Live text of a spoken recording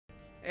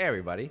Hey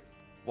everybody,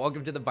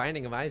 welcome to The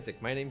Binding of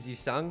Isaac. My name's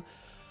Yusung.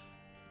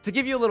 To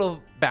give you a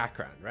little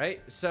background, right?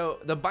 So,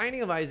 The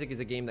Binding of Isaac is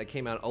a game that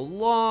came out a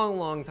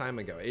long time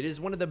ago. It is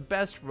one of the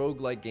best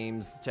roguelike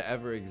games to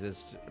ever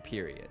exist,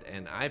 period.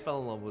 And I fell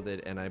in love with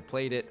it, and I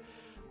played it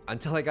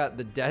until I got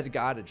the Dead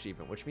God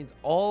achievement, which means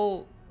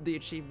all the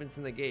achievements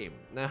in the game.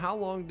 Now, how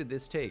long did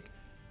this take?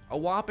 A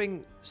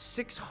whopping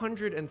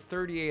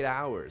 638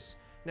 hours.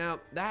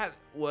 Now, that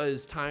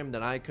was time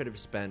that I could have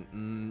spent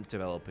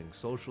developing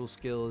social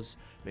skills,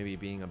 maybe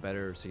being a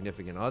better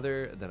significant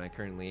other than I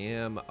currently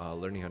am,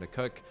 learning how to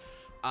cook.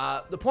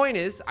 The point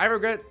is, I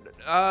regret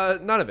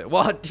none of it.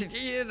 Well,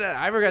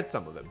 I regret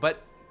some of it,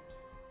 but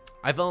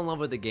I fell in love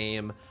with the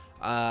game.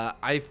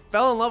 I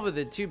fell in love with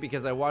it too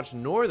because I watched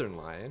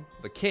Northernlion,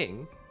 the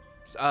king,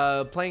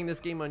 playing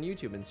this game on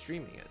YouTube and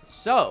streaming it.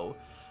 So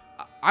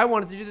I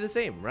wanted to do the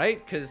same,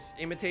 right? Because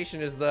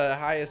imitation is the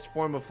highest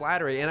form of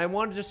flattery, and I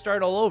wanted to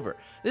start all over.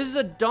 This is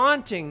a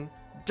daunting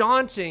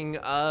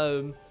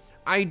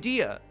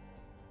idea,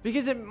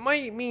 because it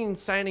might mean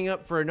signing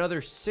up for another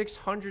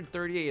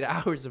 638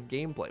 hours of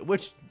gameplay,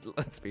 which,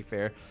 let's be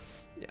fair,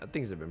 yeah,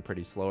 things have been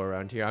pretty slow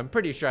around here. I'm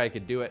pretty sure I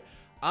could do it.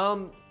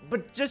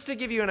 But just to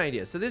give you an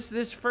idea, so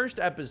this first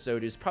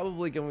episode is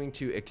probably going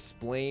to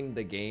explain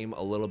the game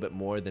a little bit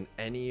more than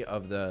any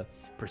of the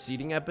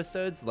preceding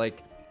episodes.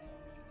 Like,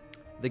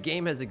 the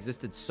game has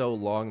existed so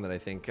long that I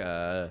think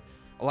a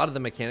lot of the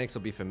mechanics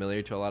will be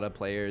familiar to a lot of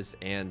players,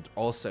 and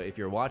also if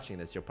you're watching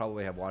this, you'll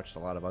probably have watched a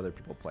lot of other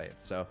people play it.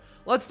 So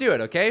let's do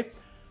it, okay?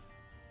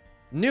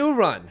 New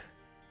run,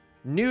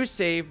 new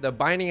save, The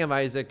Binding of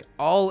Isaac.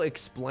 I'll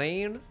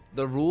explain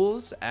the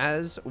rules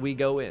as we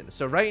go in.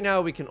 So right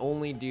now we can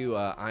only do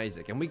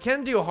Isaac, and we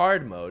can do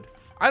hard mode.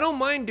 I don't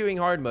mind doing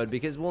hard mode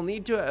because we'll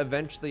need to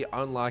eventually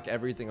unlock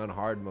everything on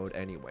hard mode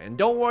anyway. And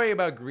don't worry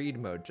about greed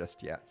mode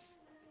just yet.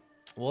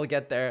 We'll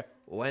get there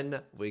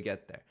when we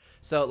get there.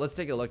 So let's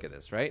take a look at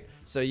this, right?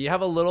 So you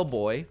have a little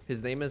boy,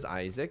 his name is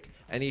Isaac,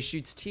 and he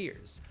shoots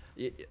tears.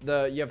 You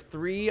have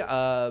 3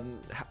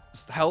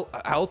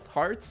 health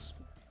hearts.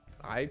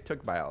 I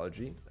took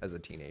biology as a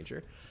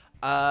teenager.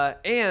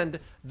 And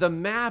the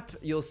map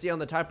you'll see on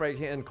the top right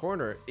hand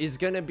corner is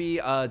gonna be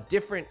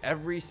different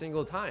every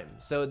single time.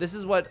 So this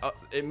is what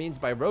it means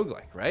by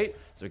roguelike, right?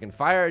 So we can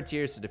fire our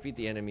tears to defeat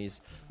the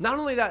enemies. Not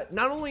only that,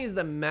 not only is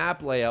the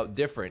map layout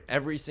different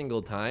every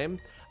single time,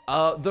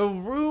 the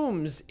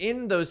rooms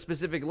in those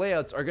specific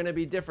layouts are gonna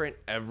be different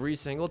every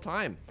single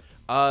time.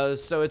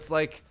 So it's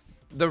like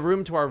the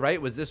room to our right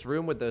was this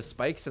room with the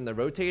spikes and the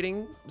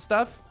rotating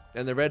stuff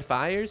and the red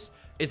fires.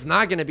 It's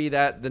not gonna be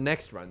that the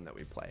next run that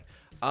we play.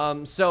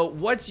 So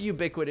what's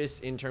ubiquitous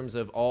in terms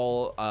of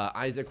all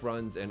Isaac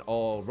runs and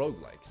all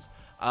roguelikes?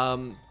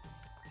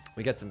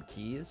 We got some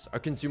keys. Our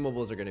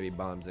consumables are going to be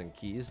bombs and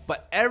keys.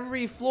 But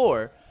every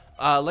floor,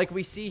 like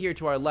we see here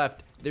to our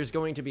left, there's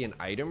going to be an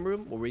item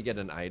room where we get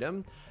an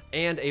item,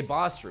 and a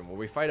boss room where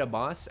we fight a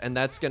boss, and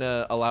that's going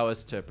to allow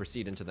us to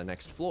proceed into the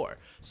next floor.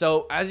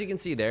 So as you can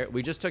see there,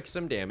 we just took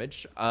some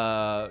damage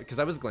because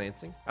I was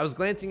glancing. I was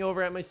glancing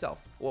over at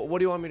myself. What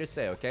do you want me to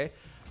say, okay?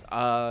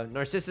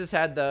 Narcissus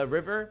had the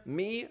river,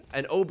 me,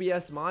 an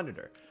OBS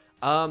monitor.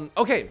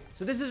 Okay,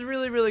 so this is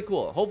really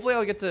cool. Hopefully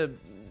I'll get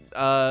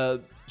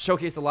to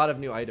showcase a lot of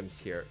new items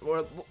here.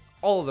 Or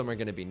all of them are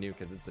going to be new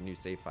because it's a new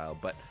save file.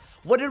 But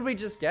what did we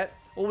just get?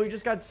 Well, we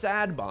just got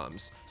sad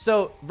bombs.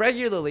 So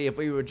regularly, if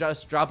we would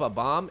just drop a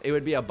bomb, it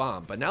would be a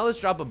bomb. But now let's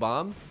drop a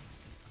bomb.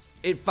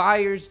 It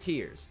fires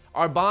tears.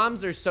 Our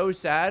bombs are so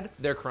sad,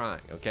 they're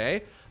crying,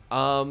 okay?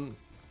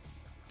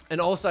 And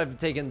also, I've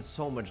taken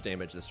so much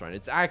damage this run.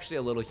 It's actually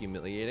a little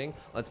humiliating,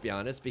 let's be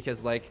honest,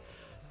 because, like,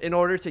 in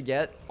order to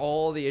get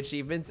all the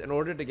achievements, in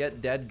order to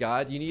get Dead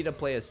God, you need to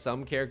play as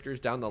some characters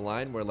down the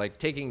line where, like,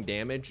 taking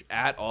damage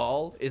at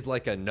all is,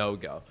 like, a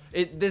no-go.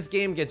 This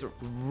game gets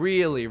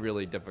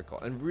really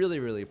difficult and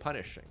really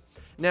punishing.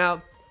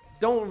 Now,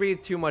 don't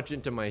read too much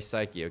into my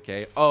psyche,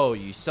 okay? Oh,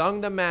 you sung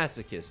the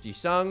masochist. You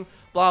sung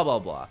blah,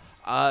 blah.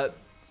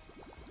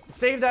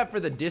 Save that for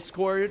the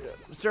Discord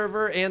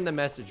server and the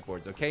message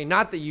boards, okay?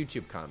 Not the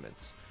YouTube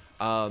comments.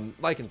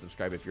 Like and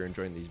subscribe if you're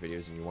enjoying these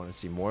videos and you want to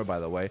see more, by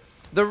the way.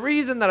 The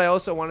reason that I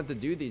also wanted to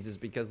do these is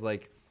because,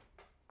 like,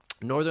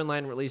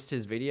 Northernlion released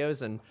his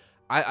videos, and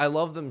I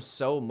love them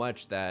so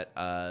much that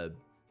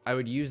I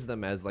would use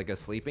them as, like, a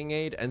sleeping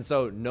aid. And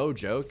so, no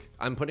joke,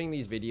 I'm putting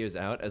these videos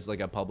out as, like,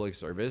 a public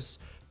service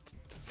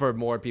for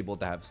more people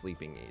to have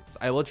sleeping aids.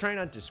 I will try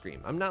not to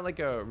scream. I'm not like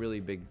a really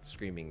big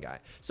screaming guy.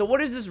 So what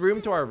is this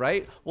room to our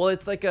right? Well,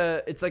 it's like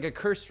a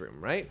curse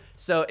room, right?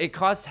 So it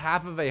costs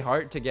half of a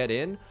heart to get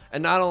in,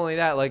 and not only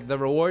that, like, the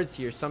rewards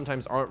here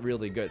sometimes aren't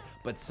really good,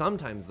 but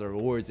sometimes the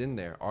rewards in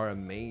there are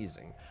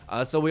amazing.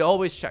 So we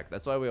always check.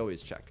 That's why we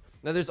always check.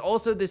 Now there's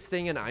also this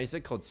thing in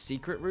Isaac called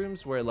secret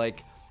rooms where,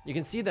 like, you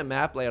can see the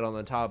map layout on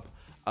the top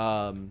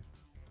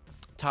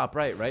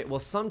right? Well,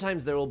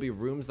 sometimes there will be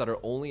rooms that are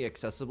only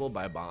accessible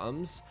by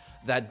bombs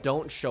that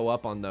don't show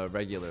up on the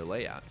regular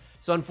layout.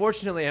 So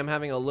unfortunately, I'm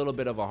having a little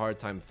bit of a hard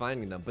time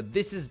finding them, but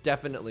this is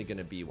definitely going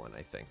to be one,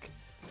 I think.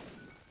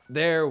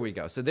 There we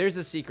go. So there's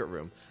a secret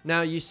room.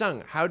 Now,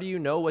 Yusung, how do you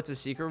know what's a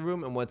secret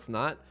room and what's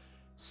not?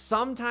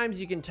 Sometimes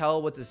you can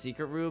tell what's a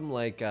secret room,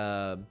 like,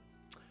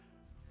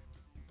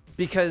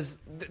 because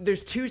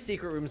there's 2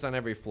 secret rooms on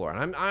every floor.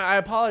 And I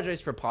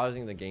apologize for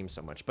pausing the game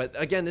so much, but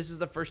again, this is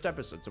the first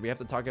episode, so we have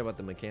to talk about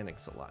the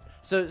mechanics a lot.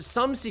 So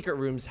some secret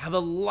rooms have a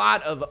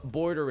lot of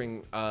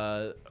bordering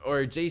or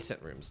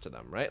adjacent rooms to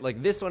them, right?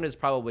 Like this one is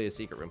probably a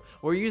secret room.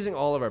 We're using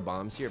all of our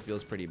bombs here. It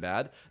feels pretty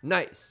bad.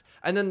 Nice.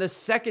 And then the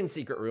second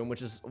secret room,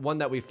 which is one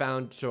that we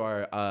found to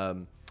our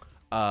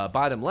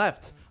bottom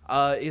left,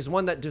 is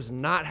one that does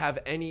not have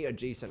any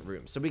adjacent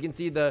rooms. So we can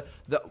see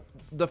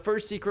the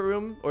first secret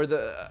room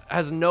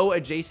has no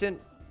adjacent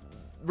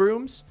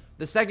rooms.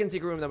 The second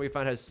secret room that we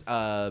found has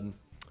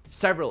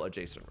several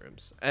adjacent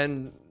rooms,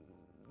 and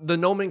the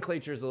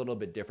nomenclature is a little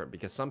bit different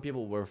because some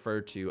people will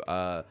refer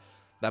to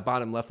that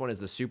bottom left one as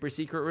the super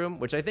secret room,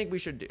 which I think we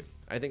should do.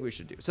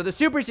 So the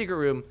super secret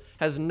room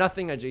has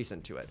nothing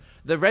adjacent to it.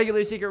 The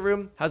regular secret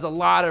room has a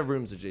lot of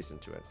rooms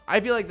adjacent to it. I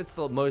feel like that's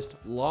the most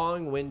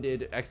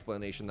long-winded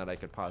explanation that I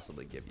could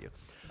possibly give you.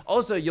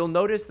 Also, you'll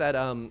notice that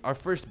our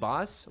first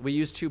boss, we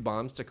used 2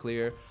 bombs to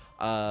clear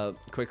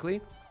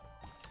quickly,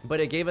 but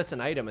it gave us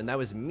an item, and that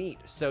was meat.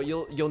 So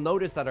you'll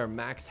notice that our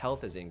max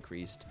health has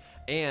increased,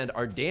 and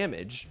our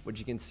damage, which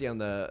you can see on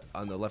the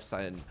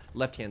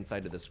left-hand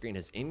side of the screen,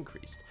 has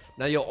increased.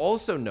 Now you'll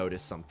also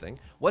notice something.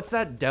 What's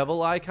that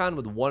devil icon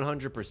with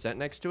 100%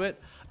 next to it?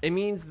 It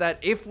means that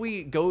if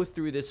we go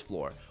through this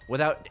floor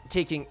without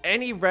taking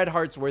any red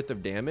hearts worth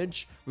of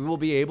damage, we will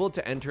be able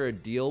to enter a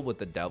deal with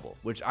the devil,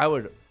 which I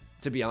would,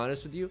 to be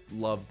honest with you,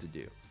 love to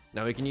do.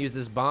 Now we can use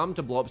this bomb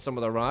to blow up some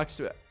of the rocks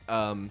to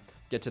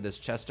get to this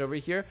chest over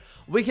here.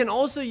 We can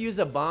also use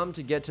a bomb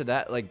to get to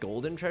that like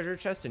golden treasure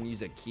chest and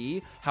use a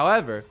key.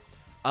 However,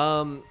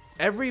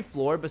 every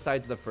floor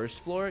besides the first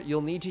floor,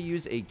 you'll need to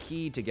use a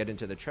key to get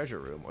into the treasure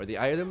room or the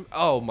item.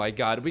 Oh my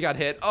god, we got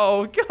hit.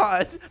 Oh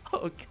god.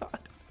 Oh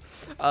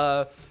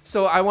god.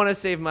 So I want to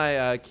save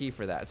my key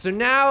for that. So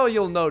now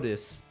you'll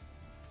notice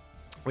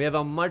we have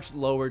a much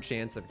lower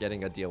chance of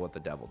getting a deal with the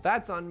devil.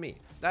 That's on me.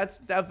 That's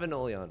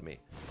definitely on me.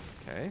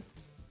 Okay.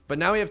 But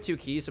now we have 2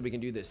 keys, so we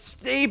can do this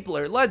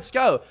stapler. Let's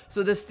go.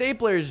 So the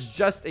stapler is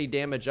just a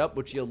damage up,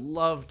 which you'll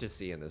love to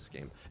see in this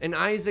game. And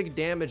Isaac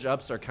damage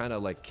ups are kind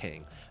of like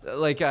king.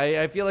 Like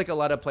I feel like a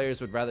lot of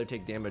players would rather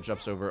take damage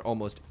ups over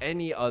almost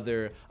any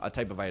other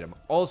type of item.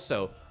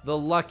 Also, the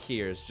luck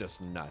here is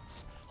just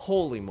nuts.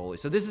 Holy moly.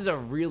 So this is a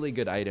really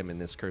good item in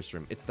this curse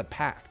room. It's the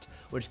Pact,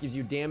 which gives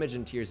you damage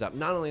and tears up.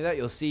 Not only that,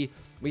 you'll see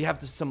we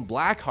have some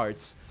black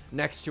hearts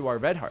next to our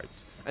red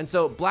hearts. And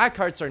so black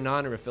hearts are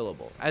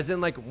non-refillable, as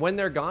in like when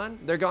they're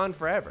gone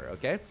forever,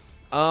 okay?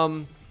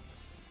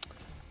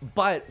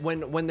 But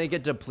when they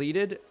get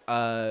depleted,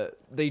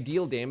 they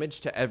deal damage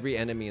to every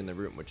enemy in the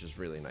room, which is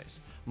really nice.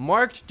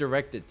 Marked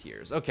directed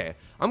tears. Okay,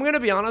 I'm gonna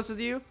be honest with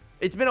you.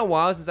 It's been a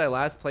while since I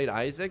last played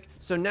Isaac,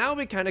 so now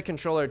we kind of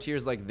control our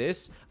tears like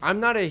this. I'm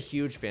not a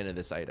huge fan of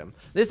this item.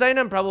 This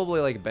item probably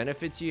like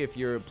benefits you if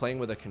you're playing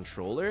with a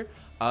controller,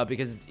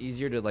 because it's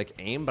easier to like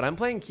aim, but I'm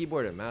playing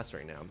keyboard and mouse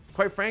right now.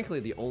 Quite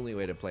frankly, the only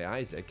way to play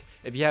Isaac.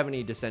 If you have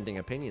any dissenting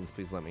opinions,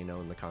 please let me know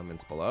in the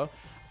comments below.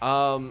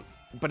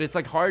 But it's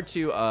like hard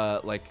to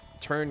like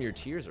turn your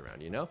tears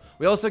around, you know?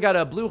 We also got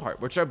a blue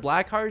heart, which are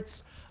black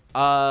hearts,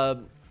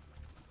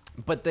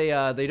 but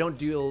they don't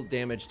deal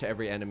damage to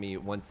every enemy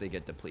once they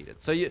get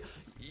depleted. So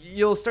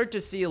you'll start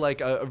to see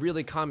like a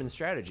really common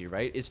strategy,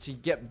 right? Is to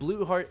get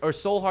blue heart or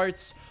soul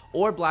hearts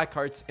or black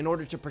hearts in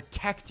order to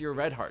protect your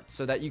red hearts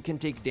so that you can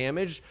take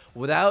damage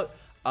without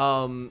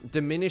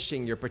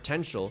diminishing your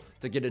potential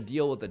to get a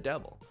deal with the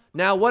devil.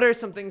 Now, what are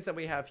some things that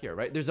we have here,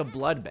 right? There's a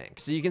blood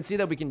bank. So you can see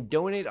that we can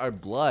donate our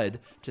blood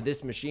to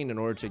this machine in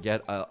order to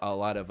get a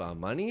lot of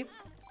money.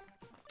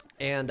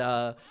 And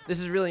this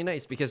is really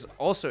nice because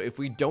also if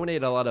we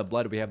donate a lot of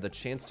blood, we have the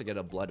chance to get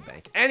a blood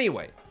bank.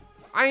 Anyway,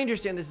 I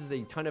understand this is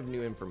a ton of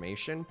new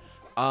information.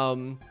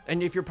 And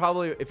if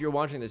you're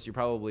watching this, you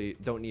probably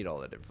don't need all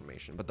that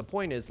information. But the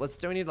point is, let's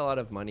donate a lot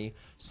of money.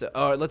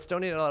 Let's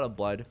donate a lot of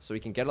blood so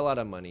we can get a lot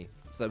of money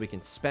so that we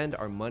can spend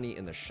our money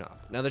in the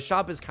shop. Now, the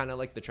shop is kind of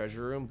like the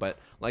treasure room, but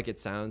like it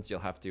sounds, you'll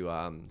have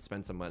to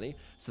spend some money.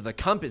 So the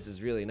compass is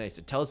really nice.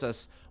 It tells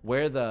us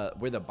where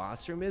the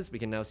boss room is. We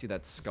can now see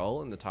that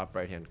skull in the top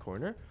right-hand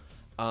corner.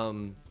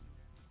 And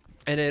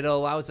it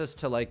allows us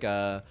to like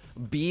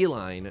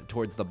beeline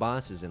towards the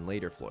bosses in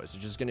later floors,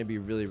 which is going to be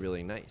really,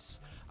 really nice.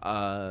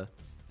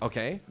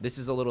 Okay, this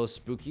is a little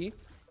spooky.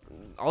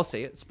 I'll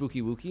say it,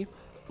 spooky wookie.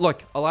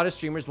 Look, a lot of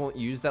streamers won't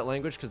use that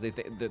language because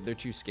they're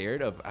too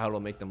scared of how it'll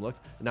make them look.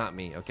 Not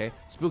me, okay?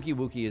 Spooky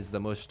wookie is the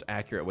most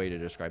accurate way to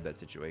describe that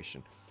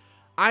situation.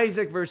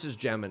 Isaac versus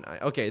Gemini.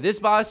 Okay, this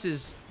boss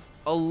is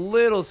a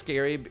little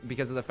scary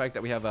because of the fact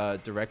that we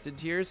have directed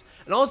tears.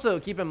 And also,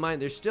 keep in mind,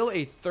 there's still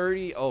a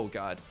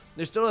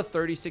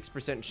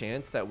 36%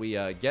 chance that we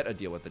get a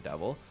deal with the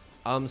devil.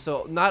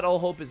 So not all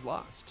hope is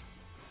lost.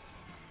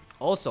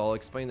 Also, I'll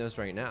explain this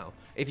right now.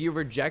 If you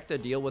reject a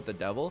deal with the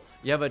devil,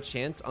 you have a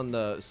chance on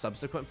the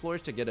subsequent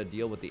floors to get a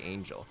deal with the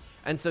angel.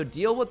 And so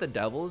deal with the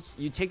devils,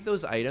 you take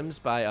those items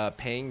by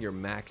paying your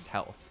max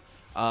health.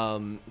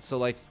 So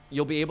like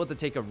you'll be able to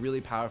take a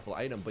really powerful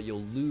item, but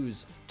you'll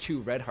lose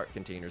 2 red heart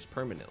containers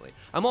permanently.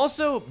 I'm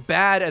also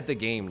bad at the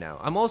game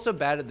now.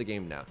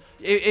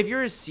 If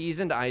you're a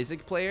seasoned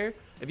Isaac player,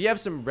 if you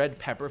have some red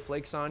pepper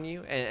flakes on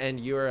you and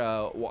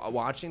you're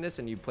watching this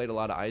and you played a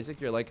lot of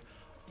Isaac, you're like,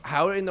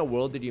 how in the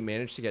world did you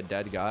manage to get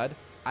Dead God?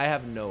 I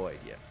have no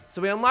idea.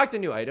 So we unlocked a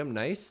new item,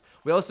 nice.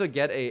 We also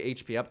get a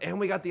HP up, and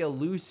we got the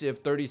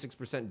elusive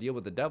 36% deal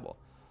with the devil.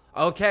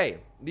 Okay,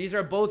 these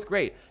are both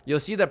great. You'll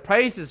see the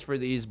prices for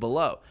these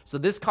below. So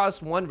this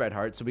costs 1 red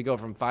heart, so we go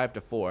from 5 to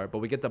 4, but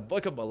we get the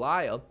Book of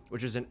Belial,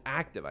 which is an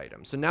active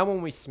item. So now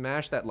when we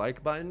smash that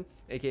like button,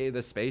 aka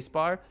the space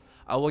bar,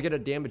 we'll get a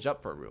damage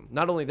up for a room.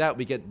 Not only that,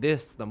 we get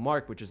this, the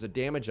mark, which is a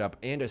damage up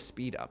and a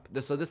speed up.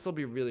 So this will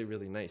be really,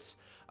 really nice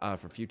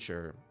for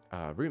future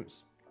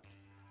rooms.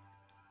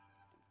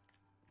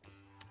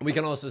 We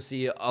can also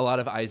see a lot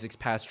of Isaac's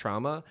past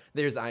trauma.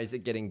 There's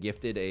Isaac getting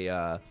gifted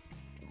a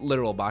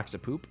literal box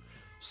of poop.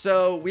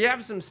 So we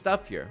have some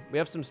stuff here.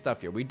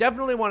 We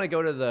definitely want to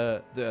go to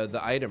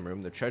the item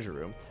room, the treasure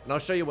room. And I'll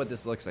show you what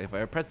this looks like. If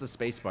I press the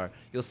space bar,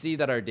 you'll see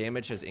that our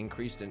damage has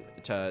increased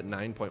to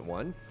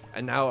 9.1.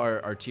 And now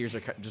our tiers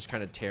are just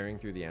kind of tearing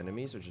through the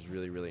enemies, which is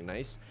really, really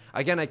nice.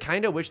 Again, I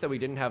kind of wish that we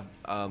didn't have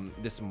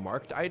this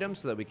marked item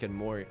so that we can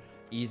more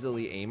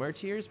easily aim our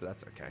tiers, but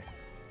that's okay.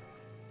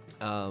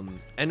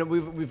 And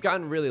we've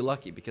gotten really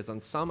lucky because on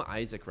some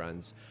Isaac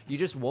runs, you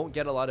just won't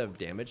get a lot of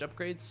damage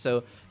upgrades.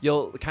 So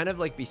you'll kind of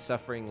like be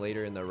suffering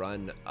later in the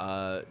run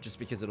just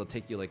because it'll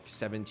take you like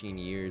 17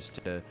 years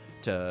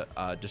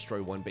to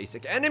destroy 1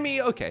 basic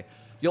enemy. Okay.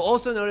 You'll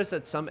also notice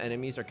that some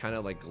enemies are kind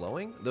of like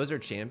glowing. Those are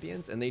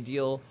champions and they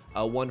deal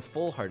 1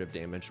 full heart of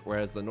damage,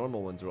 whereas the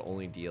normal ones will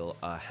only deal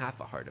half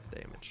a heart of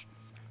damage.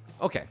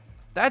 Okay.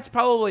 That's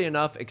probably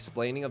enough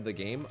explaining of the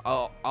game.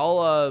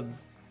 I'll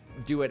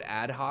do it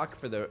ad hoc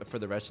for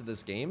the rest of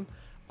this game,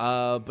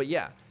 but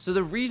yeah, so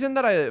the reason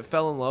that I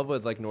fell in love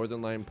with like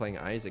Northernlion playing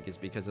Isaac is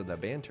because of the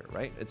banter,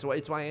 right?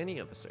 It's why any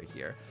of us are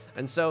here.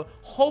 And so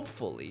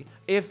hopefully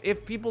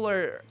if people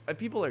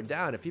are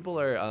down, if people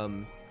are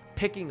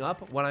picking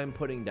up what I'm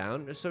putting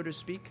down, so to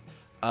speak,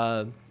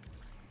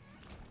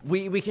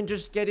 we can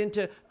just get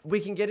into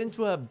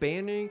a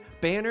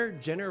banner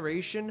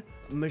generation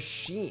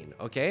machine,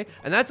 okay?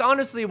 And that's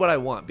honestly what I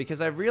want,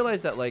 because I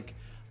realized that like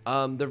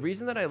the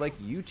reason that I like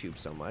YouTube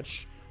so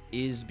much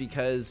is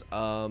because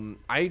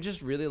I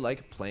just really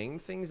like playing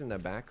things in the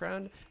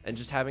background and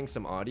just having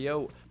some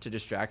audio to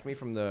distract me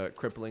from the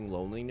crippling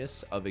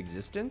loneliness of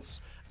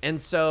existence. And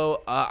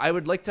so I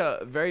would like to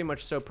very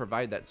much so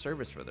provide that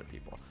service for other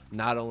people.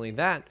 Not only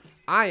that,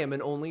 I am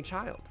an only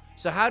child.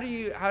 So how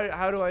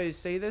do I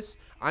say this?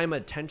 I'm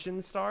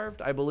attention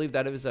starved. I believe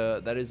that is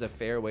a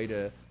fair way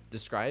to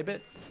describe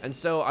it. And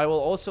so I will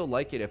also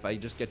like it if I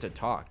just get to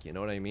talk, you know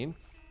what I mean?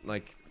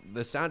 Like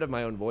the sound of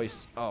my own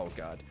voice, oh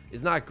god,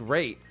 is not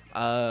great,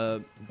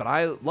 but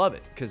I love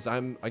it because I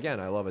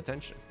love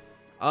attention.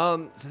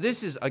 So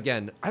this is,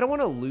 again, I don't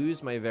want to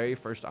lose my very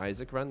first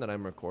Isaac run that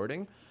I'm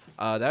recording.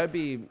 That would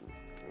be,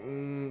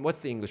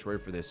 what's the English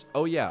word for this?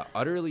 Oh yeah,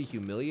 utterly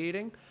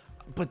humiliating.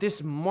 But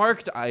this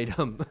marked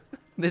item,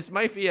 this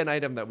might be an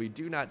item that we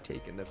do not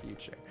take in the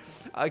future,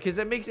 because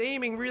it makes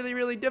aiming really,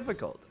 really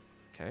difficult.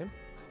 Okay,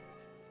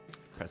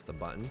 press the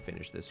button,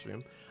 finish this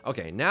room.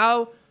 Okay,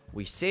 now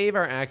we save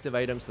our active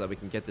item so that we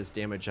can get this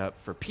damage up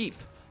for Peep,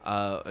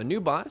 a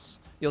new boss.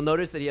 You'll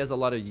notice that he has a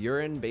lot of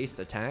urine-based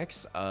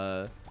attacks,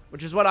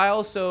 which is what I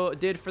also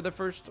did for the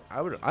first,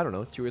 I don't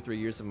know, 2 or 3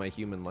 years of my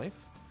human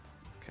life.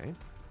 Okay.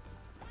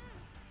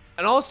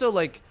 And also,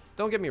 like,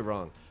 don't get me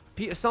wrong.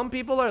 Some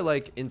people are,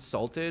 like,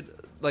 insulted.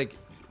 Like,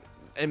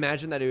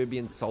 imagine that it would be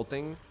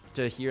insulting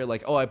to hear,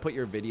 like, oh, I put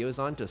your videos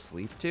on to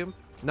sleep to.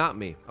 Not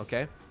me,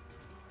 okay?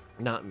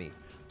 Not me.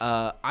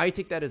 I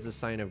take that as a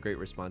sign of great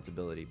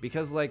responsibility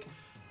because, like,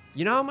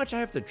 you know how much I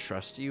have to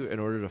trust you in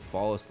order to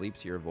fall asleep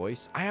to your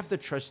voice? I have to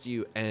trust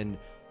you an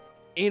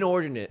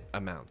inordinate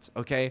amount,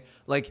 okay?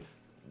 Like,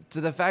 to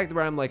the fact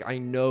where I'm like, I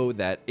know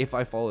that if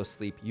I fall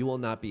asleep, you will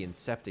not be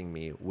incepting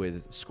me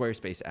with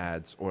Squarespace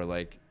ads or,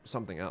 like,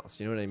 something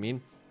else. You know what I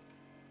mean?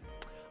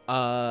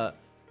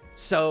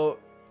 So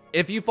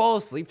if you fall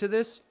asleep to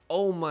this,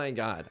 oh my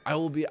god,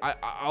 I'll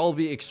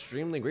be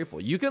extremely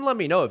grateful. You can let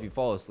me know if you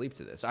fall asleep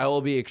to this. I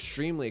will be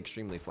extremely,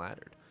 extremely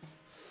flattered.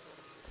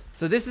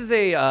 So this is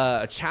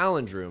a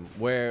challenge room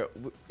where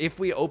if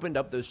we opened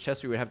up those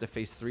chests, we would have to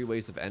face 3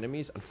 waves of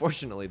enemies.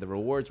 Unfortunately, the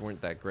rewards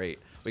weren't that great.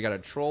 We got a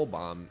troll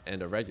bomb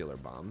and a regular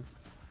bomb,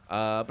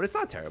 but it's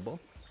not terrible.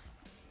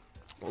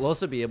 We'll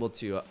also be able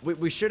to,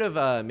 we should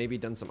have maybe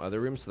done some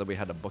other rooms so that we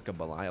had a Book of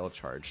Belial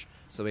charge.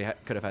 So we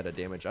could have had a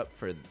damage up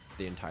for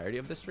the entirety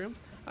of this room.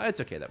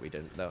 It's okay that we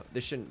didn't, though.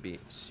 This shouldn't be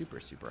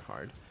super, super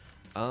hard.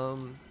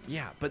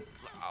 Yeah, but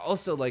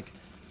also, like,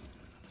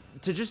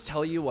 to just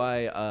tell you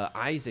why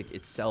Isaac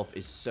itself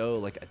is so,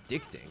 like,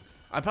 addicting.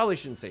 I probably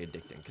shouldn't say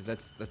addicting because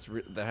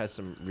that has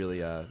some really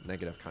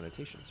negative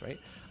connotations, right?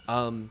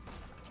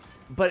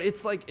 But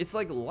it's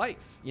like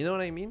life, you know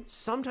what I mean?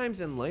 Sometimes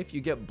in life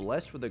you get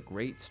blessed with a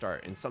great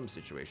start in some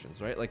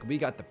situations, right? Like we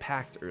got the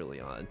Pact early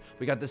on,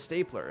 we got the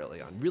Stapler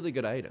early on, really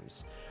good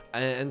items,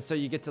 and so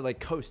you get to like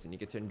coast and you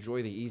get to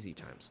enjoy the easy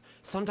times.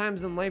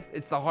 Sometimes in life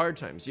it's the hard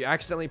times. You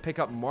accidentally pick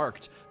up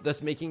Marked,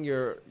 thus making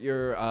your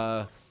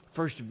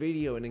first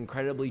video an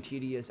incredibly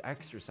tedious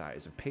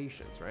exercise of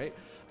patience, right?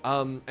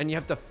 And you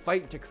have to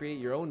fight to create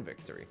your own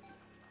victory.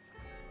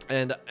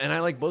 And I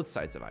like both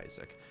sides of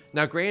Isaac.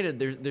 Now, granted,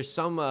 there's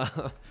some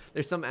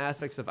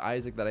aspects of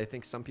Isaac that I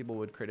think some people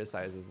would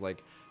criticize as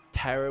like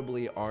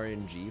terribly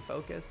RNG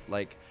focused,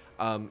 like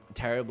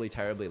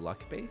terribly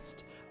luck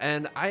based.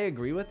 And I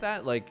agree with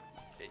that. Like,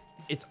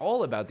 it's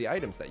all about the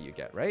items that you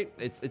get, right?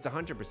 It's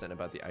 100%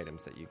 about the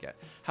items that you get.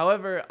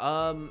 However,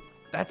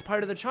 that's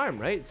part of the charm,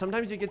 right?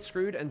 Sometimes you get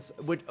screwed,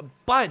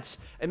 but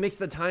it makes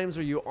the times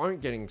where you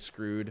aren't getting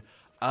screwed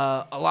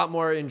a lot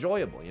more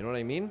enjoyable. You know what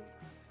I mean?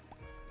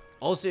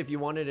 Also, if you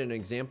wanted an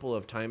example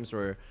of times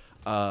where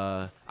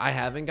I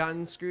haven't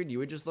gotten screwed, you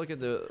would just look at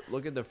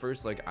the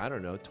first, like, I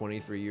don't know,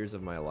 23 years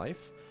of my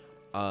life,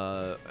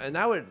 and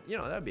that would, you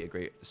know, that'd be a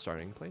great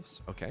starting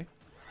place. Okay.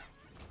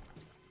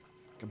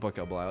 Book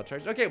a blowout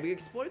charge. Okay, we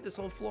explored this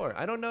whole floor.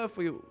 I don't know if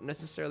we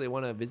necessarily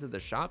want to visit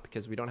the shop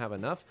because we don't have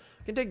enough.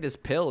 We can take this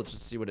pill just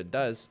to see what it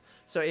does.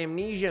 So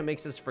amnesia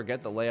makes us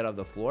forget the layout of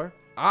the floor.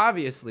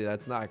 Obviously,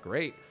 that's not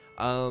great.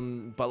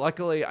 But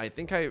luckily, I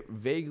think I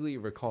vaguely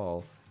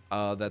recall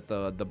that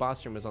the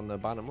boss room is on the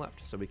bottom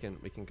left, so we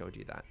can go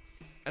do that.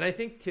 And I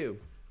think too,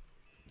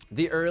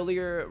 the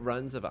earlier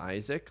runs of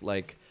Isaac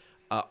like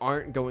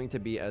aren't going to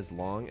be as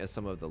long as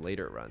some of the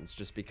later runs,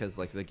 just because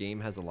like the game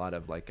has a lot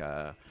of like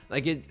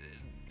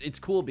it's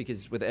cool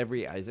because with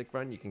every Isaac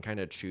run you can kind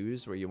of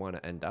choose where you want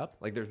to end up.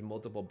 Like there's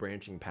multiple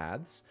branching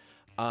paths,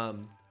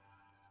 and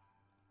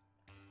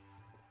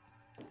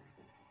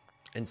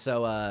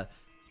so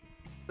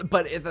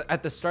but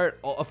at the start,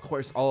 of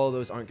course, all of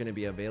those aren't going to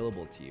be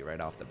available to you right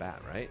off the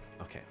bat, right?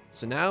 Okay,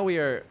 so now we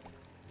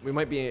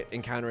might be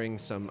encountering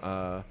some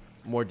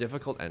more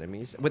difficult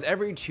enemies. With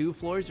every 2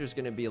 floors, there's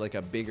going to be like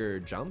a bigger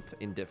jump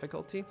in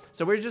difficulty.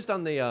 So we're just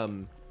on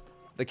the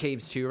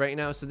caves 2 right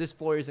now. So this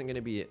floor isn't going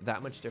to be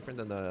that much different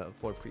than the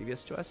floor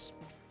previous to us.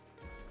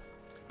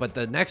 But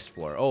the next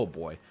floor, oh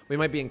boy, we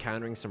might be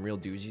encountering some real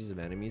doozies of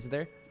enemies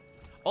there.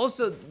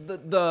 Also,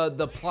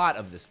 the plot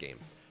of this game.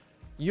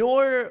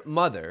 Your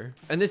mother,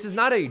 and this is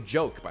not a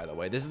joke, by the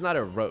way, this is not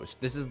a roast,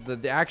 this is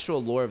the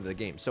actual lore of the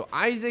game. So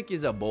Isaac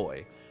is a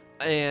boy,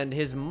 and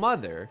his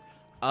mother,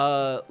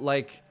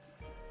 like,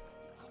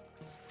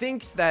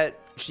 thinks that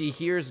she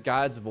hears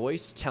God's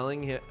voice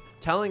telling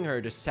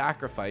her to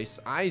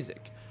sacrifice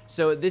Isaac.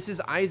 So this is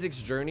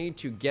Isaac's journey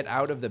to get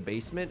out of the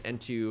basement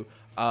and to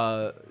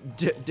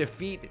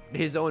defeat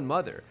his own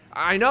mother.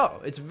 I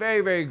know, it's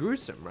very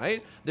gruesome,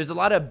 right? There's a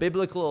lot of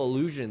biblical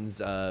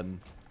allusions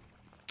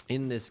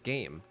in this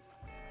game.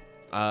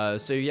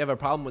 So you have a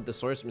problem with the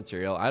source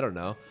material, I don't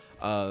know,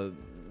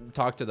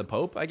 talk to the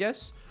Pope, I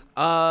guess.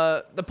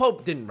 The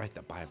Pope didn't write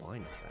the Bible, I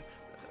know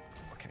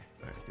that. Okay,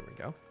 all right, here we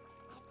go.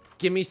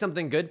 Give me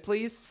something good,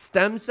 please.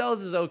 Stem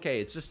cells is okay.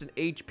 It's just an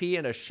HP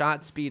and a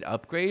shot speed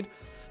upgrade.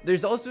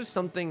 There's also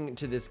something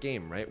to this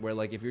game, right? Where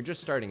like if you're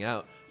just starting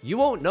out, you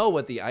won't know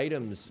what the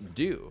items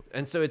do.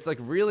 And so it's like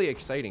really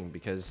exciting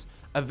because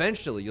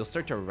eventually you'll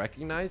start to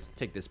recognize,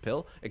 take this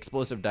pill,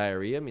 explosive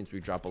diarrhea means we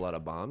drop a lot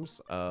of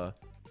bombs.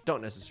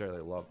 Don't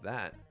necessarily love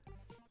that.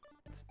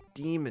 It's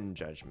demon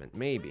judgment,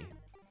 maybe.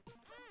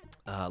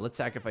 Let's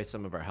sacrifice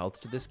some of our health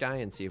to this guy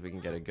and see if we can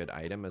get a good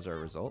item as our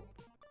result.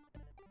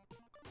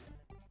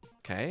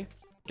 Okay,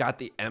 got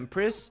the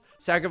Empress.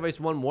 Sacrifice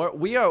one more.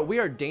 We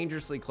are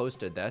dangerously close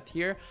to death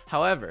here.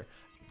 However,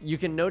 you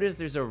can notice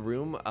there's a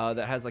room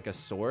that has like a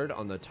sword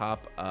on the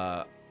top,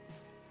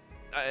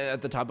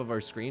 at the top of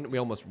our screen. We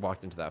almost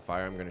walked into that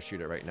fire. I'm gonna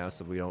shoot it right now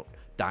so we don't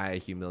die a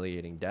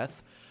humiliating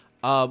death.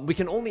 We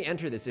can only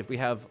enter this if we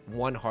have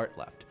 1 heart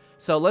left.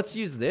 So let's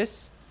use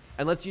this,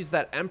 and let's use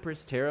that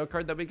Empress Tarot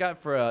card that we got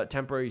for a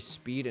temporary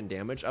speed and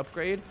damage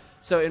upgrade.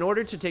 So in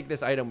order to take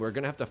this item, we're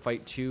gonna have to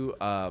fight 2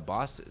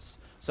 bosses.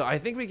 So I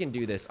think we can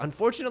do this.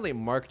 Unfortunately,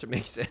 Marked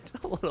makes it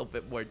a little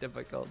bit more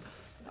difficult.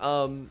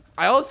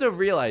 I also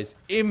realized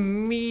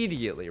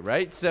immediately,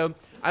 right? So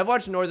I've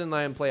watched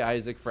Northernlion play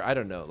Isaac for, I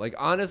don't know, like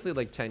honestly,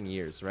 like 10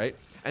 years, right?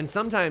 And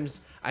sometimes,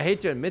 I hate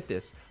to admit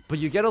this, but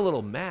you get a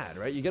little mad,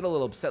 right? You get a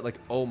little upset, like,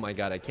 oh my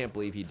God, I can't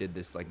believe he did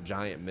this like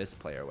giant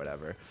misplay or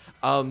whatever.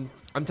 I'm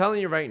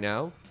telling you right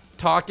now,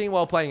 talking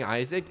while playing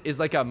Isaac is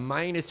like a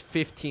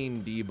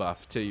 -15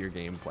 debuff to your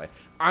gameplay.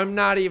 I'm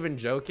not even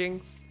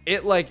joking.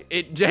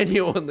 It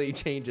genuinely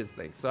changes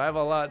things. So I have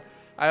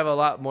a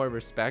lot more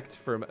respect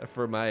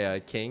for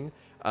my king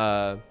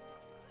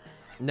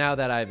now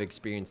that I've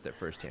experienced it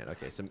firsthand.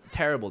 Okay, some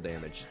terrible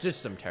damage,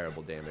 just some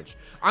terrible damage.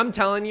 I'm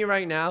telling you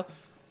right now,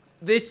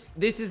 this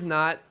is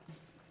not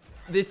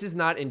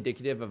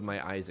indicative of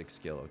my Isaac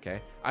skill.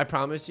 Okay, I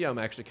promise you, I'm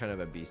actually kind of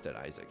a beast at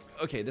Isaac.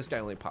 Okay, this guy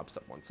only pops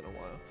up once in a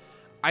while.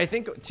 I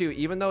think too,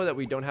 even though that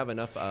we don't have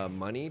enough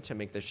money to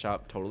make this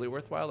shop totally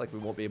worthwhile, like we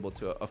won't be able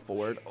to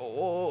afford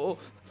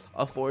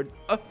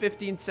a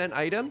 15-cent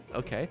item.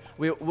 Okay,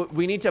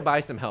 we need to buy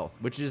some health,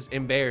 which is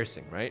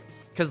embarrassing, right?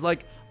 Because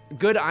like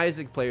good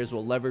Isaac players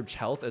will leverage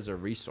health as a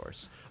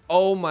resource.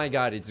 Oh my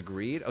God, it's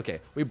greed. Okay,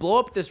 we blow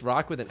up this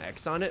rock with an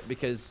X on it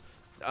because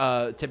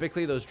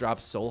typically those drop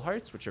soul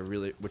hearts, which are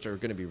going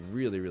to be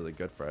really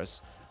good for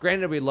us.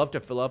 Granted, we love to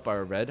fill up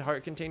our red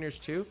heart containers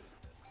too.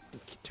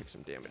 Took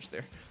some damage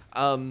there.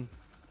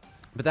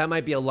 But that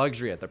might be a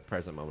luxury at the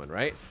present moment,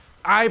 right?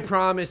 I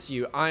promise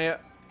you, I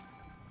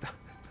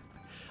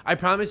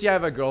promise you I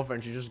have a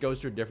girlfriend. She just goes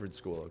to a different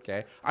school,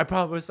 okay? I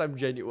promise I'm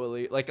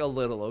genuinely like a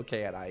little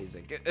okay at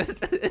Isaac.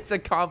 It's a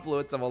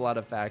confluence of a lot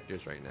of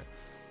factors right now.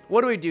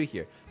 What do we do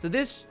here? So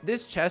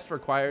this chest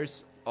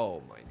requires,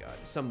 oh my God,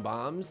 some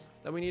bombs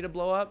that we need to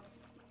blow up.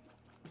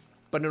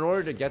 But in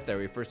order to get there,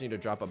 we first need to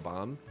drop a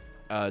bomb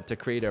to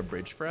create a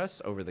bridge for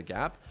us over the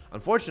gap.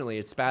 Unfortunately,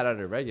 it spat out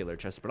a regular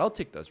chest, but I'll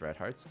take those red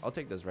hearts. I'll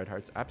take those red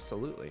hearts,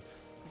 absolutely.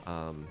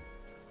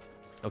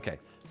 Okay,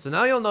 so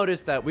now you'll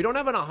notice that we don't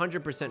have an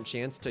 100%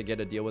 chance to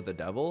get a deal with the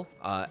devil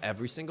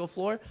every single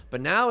floor,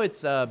 but now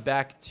it's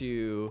back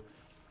to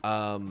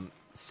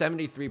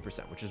 73%,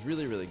 which is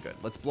really good.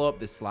 Let's blow up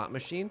this slot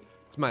machine.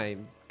 It's my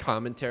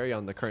commentary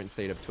on the current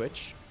state of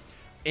Twitch,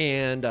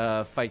 and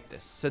fight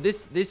this. So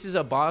this is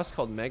a boss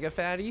called Mega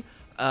Fatty.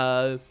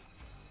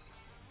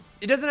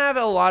 It doesn't have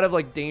a lot of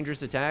like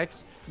dangerous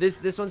attacks.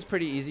 This one's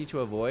pretty easy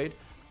to avoid.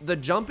 The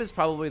jump is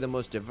probably the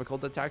most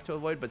difficult attack to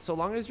avoid, but so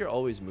long as you're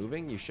always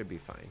moving, you should be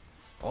fine.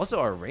 Also,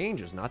 our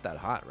range is not that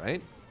hot,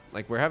 right?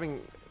 Like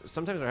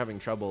sometimes we're having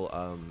trouble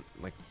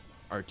like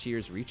our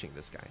tiers reaching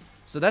this guy.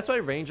 So that's why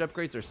range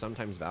upgrades are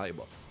sometimes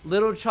valuable.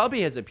 Little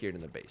Chubby has appeared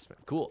in the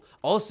basement. Cool.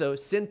 Also,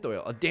 Synth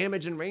Oil, a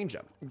damage and range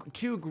up.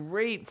 2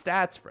 great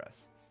stats for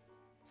us.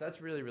 So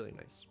that's really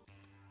nice.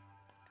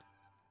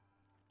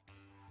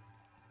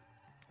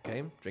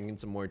 Okay, drinking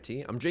some more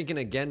tea. I'm drinking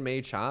again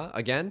Mei Cha.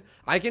 Again,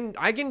 I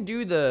can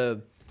do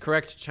the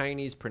correct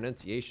Chinese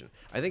pronunciation.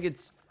 I think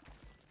it's,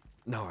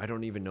 no, I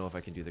don't even know if I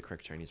can do the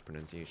correct Chinese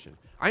pronunciation.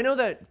 I know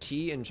that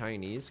tea in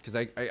Chinese, because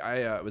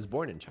I was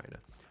born in China.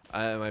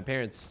 My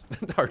parents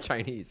are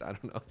Chinese, I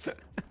don't know.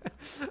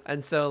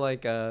 And so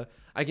like, I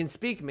can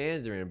speak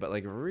Mandarin, but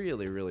like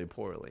really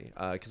poorly,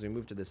 because we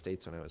moved to the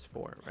States when I was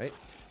 4, right?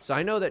 So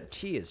I know that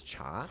tea is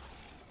cha.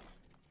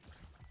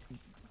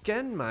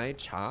 Genmai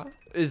cha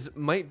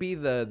might be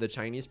the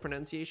Chinese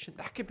pronunciation.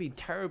 That could be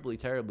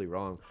terribly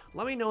wrong.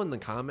 Let me know in the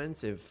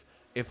comments if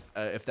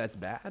that's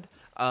bad.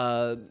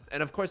 And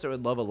of course I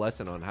would love a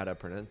lesson on how to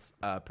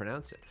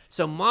pronounce it.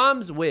 So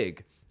Mom's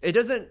wig,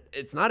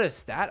 it's not a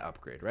stat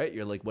upgrade, right?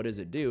 You're like, what does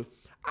it do?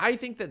 I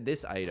think that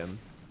this item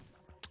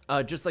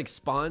just like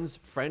spawns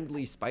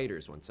friendly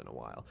spiders once in a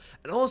while.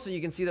 And also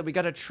you can see that we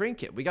got a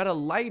trinket, we got a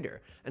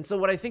lighter. And so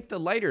what I think the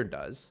lighter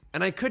does,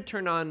 and I could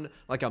turn on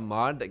like a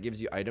mod that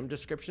gives you item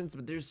descriptions,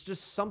 but there's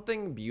just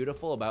something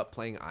beautiful about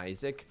playing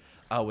Isaac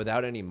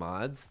without any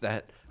mods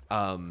that,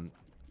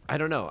 I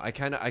don't know. I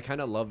kind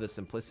of love the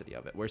simplicity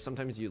of it, where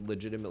sometimes you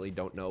legitimately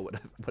don't know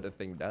what a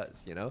thing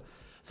does, you know?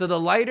 So the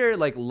lighter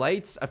like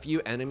lights a few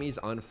enemies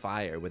on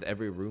fire with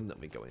every room that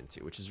we go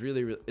into, which is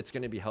really it's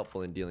going to be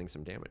helpful in dealing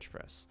some damage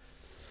for us.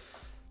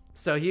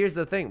 So here's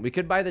the thing. We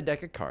could buy the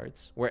deck of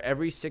cards where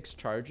every 6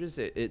 charges,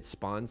 it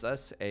spawns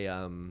us a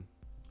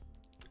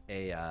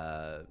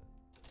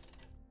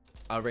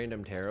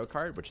random tarot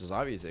card, which is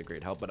obviously a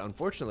great help, but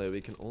unfortunately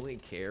we can only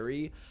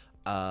carry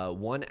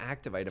 1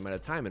 active item at a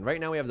time. And right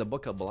now we have the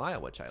Book of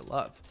Belial, which I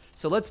love.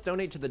 So let's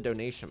donate to the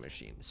donation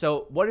machine.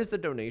 So what is the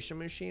donation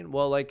machine?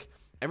 Well, like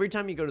every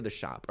time you go to the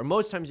shop, or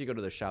most times you go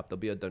to the shop, there'll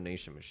be a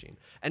donation machine,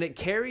 and it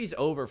carries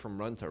over from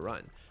run to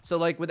run. So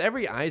like with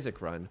every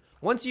Isaac run,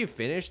 once you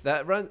finish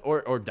that run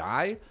or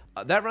die,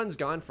 that run's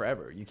gone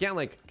forever. You can't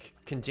like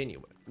continue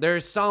it.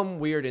 There's some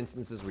weird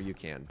instances where you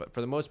can, but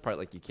for the most part,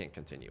 like you can't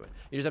continue it.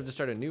 You just have to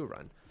start a new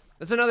run.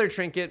 That's another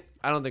trinket.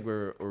 I don't think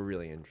we're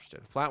really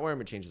interested.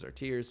 Flatworm, it changes our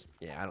tiers.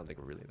 Yeah, I don't think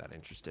we're really that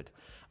interested.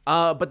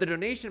 But the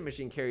donation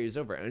machine carries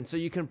over. And so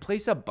you can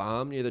place a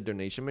bomb near the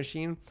donation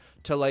machine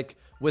to like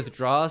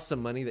withdraw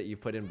some money that you've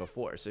put in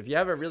before. So if you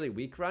have a really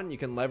weak run, you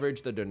can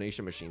leverage the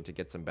donation machine to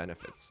get some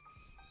benefits.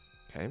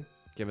 Okay,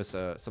 give us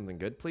something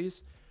good,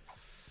 please.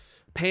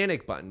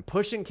 Panic button,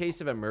 push in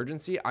case of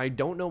emergency. I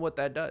don't know what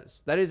that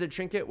does. That is a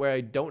trinket where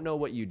I don't know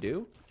what you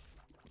do.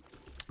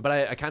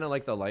 But I kind of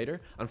like the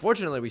lighter.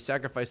 Unfortunately, we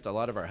sacrificed a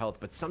lot of our health,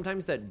 but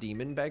sometimes that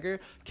demon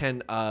beggar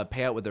can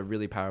pay out with a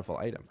really powerful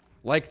item.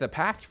 Like the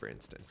pact, for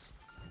instance.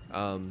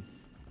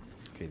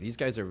 Okay, these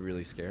guys are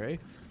really scary.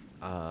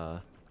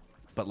 But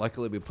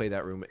luckily, we played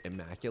that room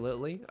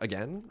immaculately.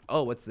 Again,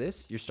 oh, what's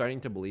this? You're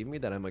starting to believe me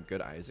that I'm a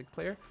good Isaac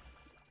player?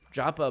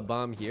 Drop a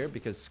bomb here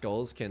because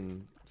skulls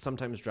can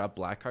sometimes drop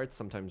black hearts,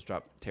 sometimes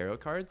drop tarot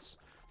cards.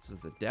 This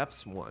is the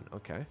Death's one,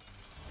 okay.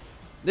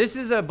 This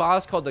is a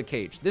boss called the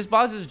Cage. This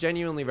boss is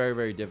genuinely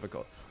very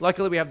difficult.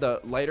 Luckily, we have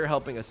the lighter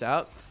helping us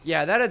out.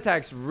 Yeah, that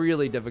attack's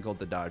really difficult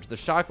to dodge. The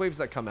shockwaves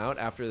that come out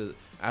after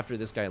after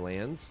this guy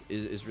lands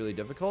is really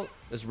difficult.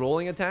 This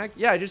rolling attack,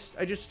 yeah, I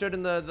just stood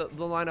in the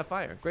line of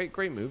fire.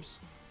 Great moves.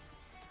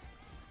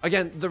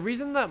 Again, the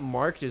reason that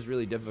marked is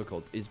really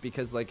difficult is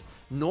because like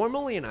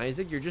normally in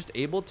Isaac, you're just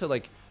able to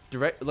like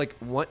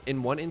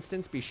in one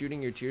instance be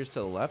shooting your tiers to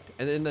the left,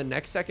 and then the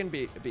next second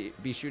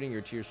be shooting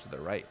your tiers to the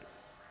right.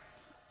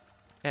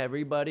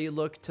 Everybody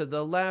look to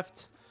the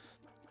left.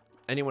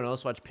 Anyone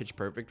else watch Pitch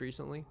Perfect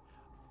recently?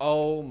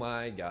 Oh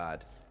my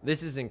God,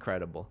 this is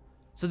incredible.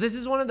 So this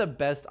is one of the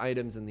best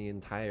items in the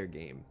entire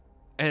game,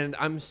 and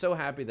I'm so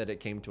happy that it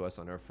came to us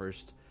on our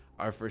first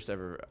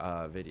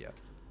ever video.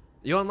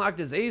 You unlocked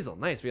Azazel.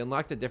 Nice. We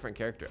unlocked a different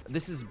character.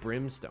 This is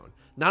Brimstone.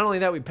 Not only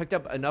that, we picked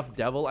up enough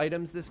devil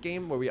items this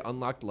game where we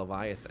unlocked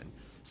Leviathan.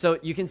 So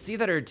you can see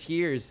that our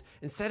tiers,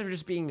 instead of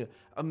just being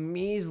a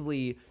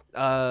measly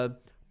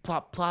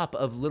plop plop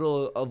of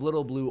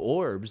little blue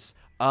orbs,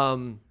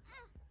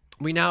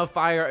 we now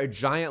fire a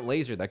giant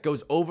laser that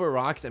goes over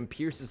rocks and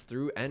pierces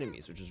through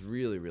enemies, which is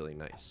really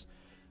nice.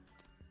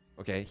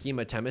 Okay,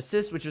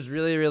 Hematemesis, which is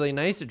really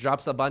nice. It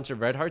drops a bunch of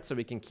red hearts so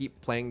we can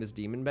keep playing this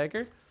demon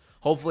beggar.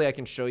 Hopefully I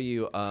can show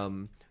you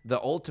the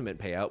ultimate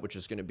payout, which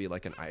is going to be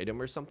like an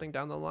item or something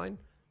down the line.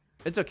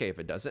 It's okay if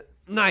it doesn't.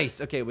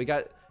 Nice. Okay, we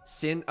got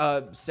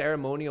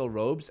ceremonial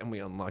robes, and we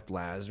unlocked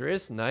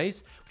Lazarus.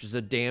 Nice, which is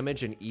a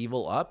damage and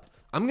evil up.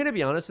 I'm going to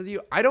be honest with you.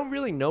 I don't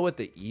really know what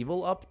the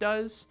evil up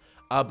does,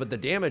 but the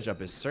damage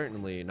up is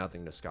certainly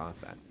nothing to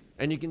scoff at.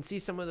 And you can see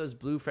some of those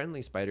blue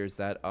friendly spiders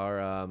that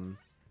are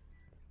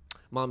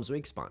Mom's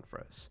weak spawn for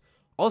us.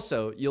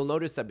 Also, you'll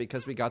notice that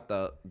because we got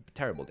the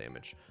terrible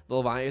damage, the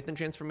Leviathan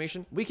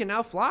transformation, we can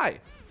now fly.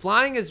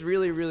 Flying is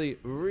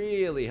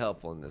really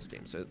helpful in this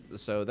game.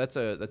 So that's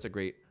a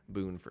great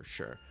boon for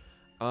sure.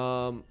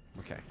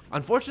 Okay.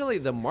 Unfortunately,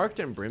 the marked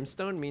and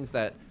brimstone means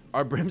that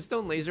our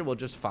brimstone laser will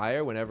just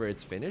fire whenever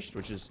it's finished,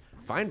 which is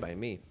fine by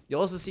me. You'll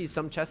also see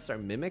some chests are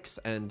mimics,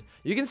 and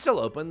you can still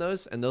open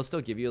those, and they'll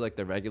still give you like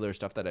the regular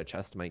stuff that a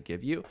chest might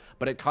give you,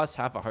 but it costs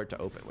half a heart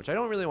to open, which I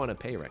don't really want to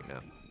pay right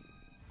now.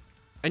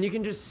 And you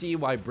can just see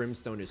why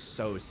brimstone is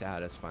so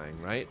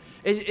satisfying, right?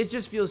 It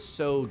just feels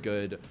so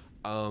good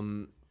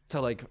to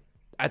like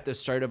at the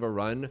start of a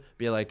run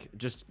be like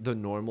just the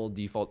normal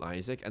default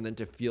Isaac, and then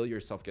to feel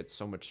yourself get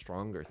so much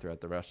stronger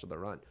throughout the rest of the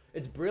run.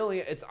 It's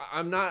brilliant.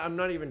 I'm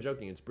not even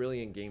joking. It's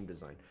brilliant game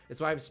design. It's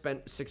why I've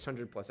spent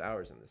 600+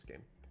 hours in this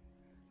game.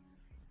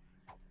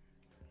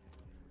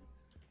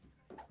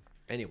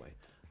 Anyway,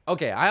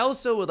 okay, I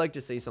also would like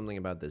to say something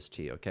about this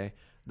tea, okay?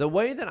 The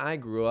way that I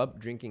grew up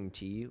drinking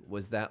tea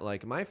was that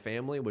like my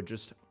family would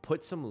just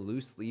put some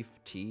loose leaf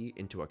tea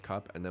into a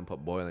cup and then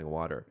put boiling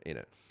water in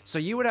it. So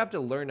you would have to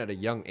learn at a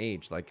young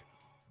age, like,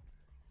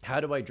 how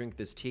do I drink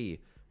this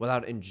tea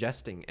without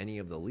ingesting any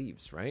of the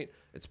leaves, right?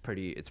 It's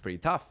pretty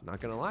tough,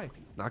 not gonna lie.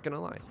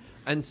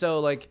 And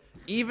so like,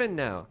 even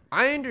now,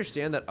 I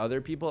understand that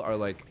other people are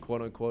like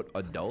quote unquote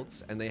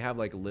adults and they have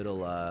like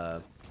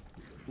little,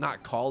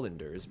 not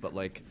colanders, but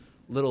like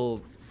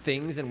little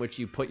things in which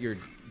you put your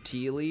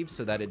tea leaves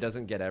so that it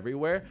doesn't get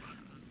everywhere.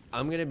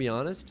 I'm gonna be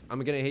honest. I'm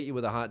gonna hit you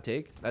with a hot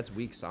take. That's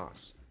weak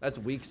sauce. That's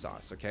weak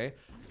sauce. Okay.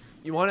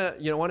 You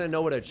wanna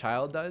know what a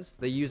child does?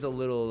 They use a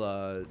little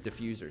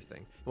diffuser thing.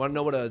 You wanna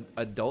know what an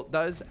adult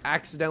does?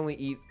 Accidentally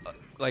eat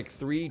like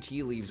 3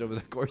 tea leaves over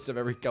the course of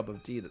every cup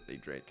of tea that they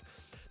drink.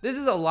 This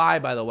is a lie,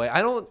 by the way.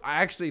 I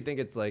actually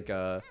think it's like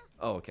oh,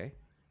 okay.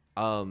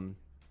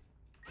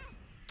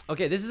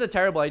 Okay, this is a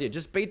terrible idea.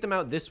 Just bait them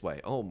out this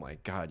way. Oh my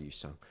god, you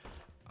son.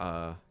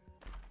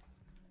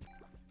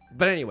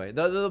 But anyway,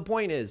 the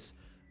point is,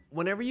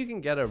 whenever you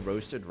can get a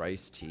roasted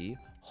rice tea,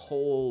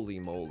 holy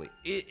moly,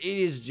 it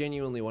is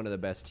genuinely one of the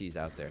best teas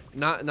out there.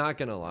 Not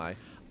gonna lie.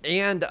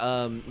 And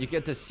you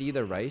get to see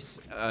the rice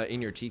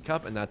in your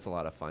teacup, and that's a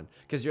lot of fun.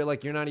 Because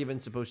you're not even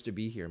supposed to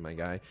be here, my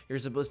guy. You're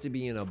supposed to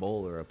be in a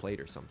bowl or a plate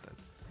or something.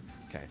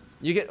 Okay.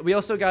 We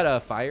also got a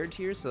fire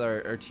tier, so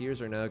our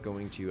tiers are now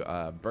going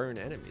to burn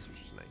enemies,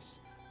 which is nice.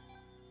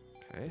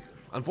 Okay.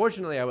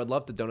 Unfortunately, I would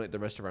love to donate the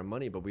rest of our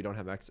money, but we don't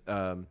have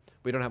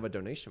a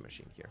donation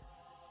machine here.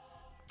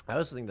 I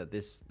also think that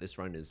this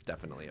run is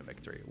definitely a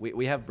victory.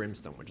 We have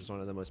brimstone, which is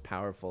one of the most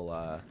powerful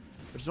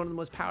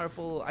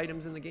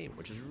items in the game,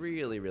 which is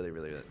really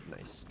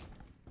nice.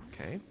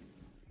 Okay.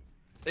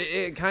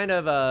 It kind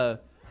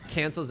of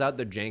cancels out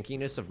the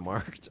jankiness of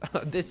marked.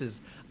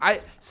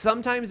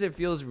 Sometimes it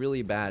feels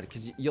really bad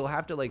because you'll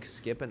have to like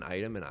skip an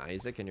item in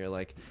Isaac, and you're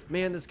like,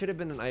 man, this could have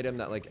been an item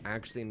that like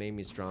actually made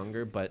me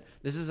stronger, but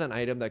this is an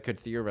item that could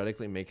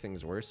theoretically make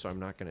things worse, so I'm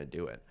not gonna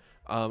do it.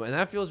 And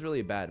that feels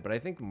really bad, but I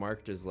think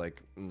marked is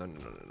like, no.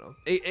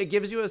 It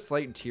gives you a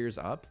slight tiers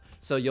up,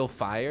 so you'll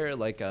fire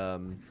like at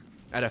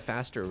a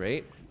faster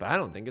rate, but I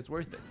don't think it's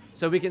worth it.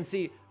 So we can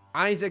see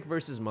Isaac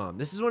versus Mom.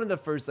 This is one of the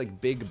first like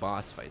big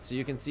boss fights. So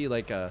you can see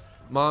like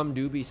Mom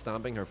Doobie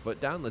stomping her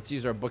foot down. Let's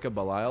use our Book of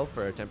Belial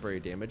for a temporary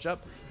damage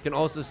up. You can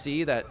also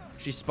see that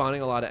she's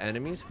spawning a lot of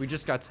enemies. We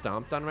just got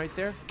stomped on right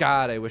there.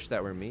 God, I wish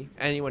that were me.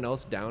 Anyone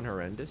else down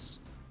horrendous?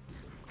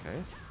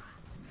 Okay.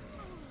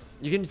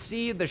 You can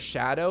see the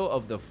shadow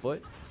of the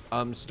foot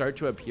start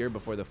to appear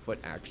before the foot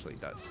actually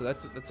does. So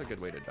that's a good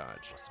way to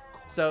dodge.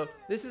 So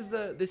this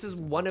is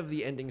one of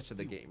the endings to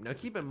the game. Now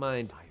keep in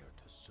mind,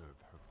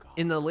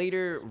 in the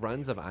later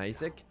runs of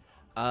Isaac,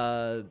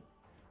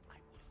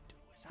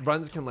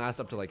 runs can last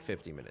up to like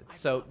 50 minutes.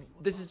 So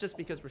this is just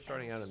because we're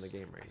starting out in the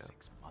game right now.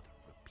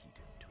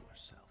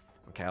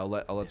 Okay, I'll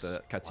let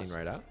the cutscene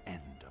right out.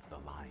 End of the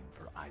line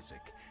for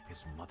Isaac.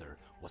 His mother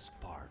was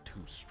far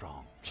too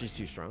strong. She's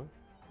too strong.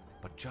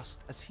 But just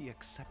as he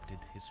accepted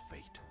his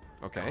fate,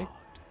 okay, God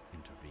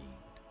intervened,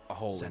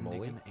 holy sending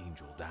moly, an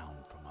angel down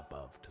from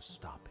above to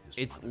stop his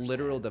It's mother's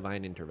literal hand.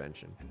 divine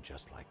intervention. And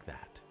just like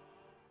that,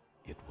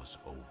 it was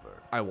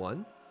over. I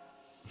won.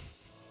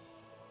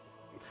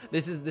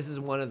 This is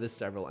one of the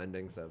several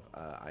endings of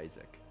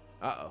Isaac.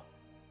 Uh-oh.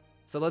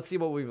 So let's see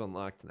what we've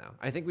unlocked now.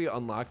 I think we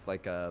unlocked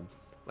like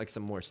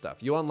some more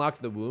stuff. You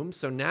unlocked the womb,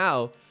 so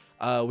now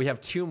we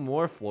have 2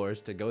 more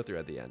floors to go through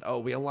at the end. Oh,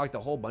 we unlocked a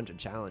whole bunch of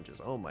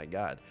challenges. Oh my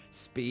god.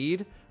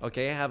 Speed.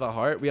 Okay, have a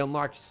heart. We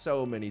unlocked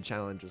so many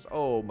challenges.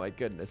 Oh my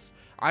goodness.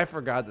 I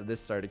forgot that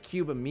this started.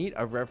 Cube of Meat,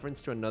 a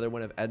reference to another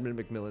one of Edmund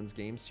McMillan's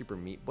games, Super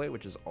Meat Boy,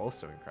 which is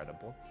also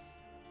incredible.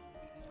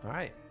 All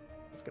right,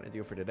 that's gonna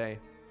do it for today.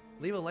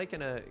 Leave a like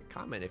and a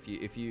comment if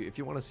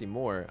you want to see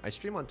more. I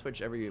stream on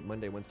Twitch every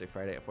Monday, Wednesday,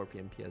 Friday at 4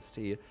 p.m. PST.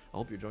 I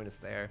hope you join us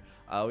there.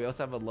 We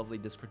also have a lovely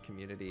Discord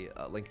community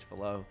linked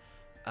below.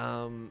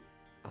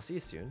 I'll see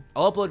you soon.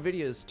 I'll upload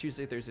videos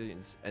Tuesday,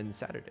 Thursdays, and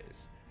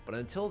Saturdays. But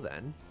until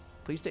then,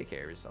 please take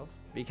care of yourself.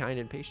 Be kind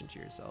and patient to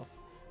yourself.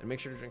 And make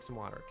sure to drink some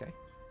water, okay?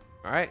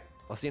 All right,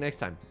 I'll see you next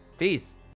time. Peace.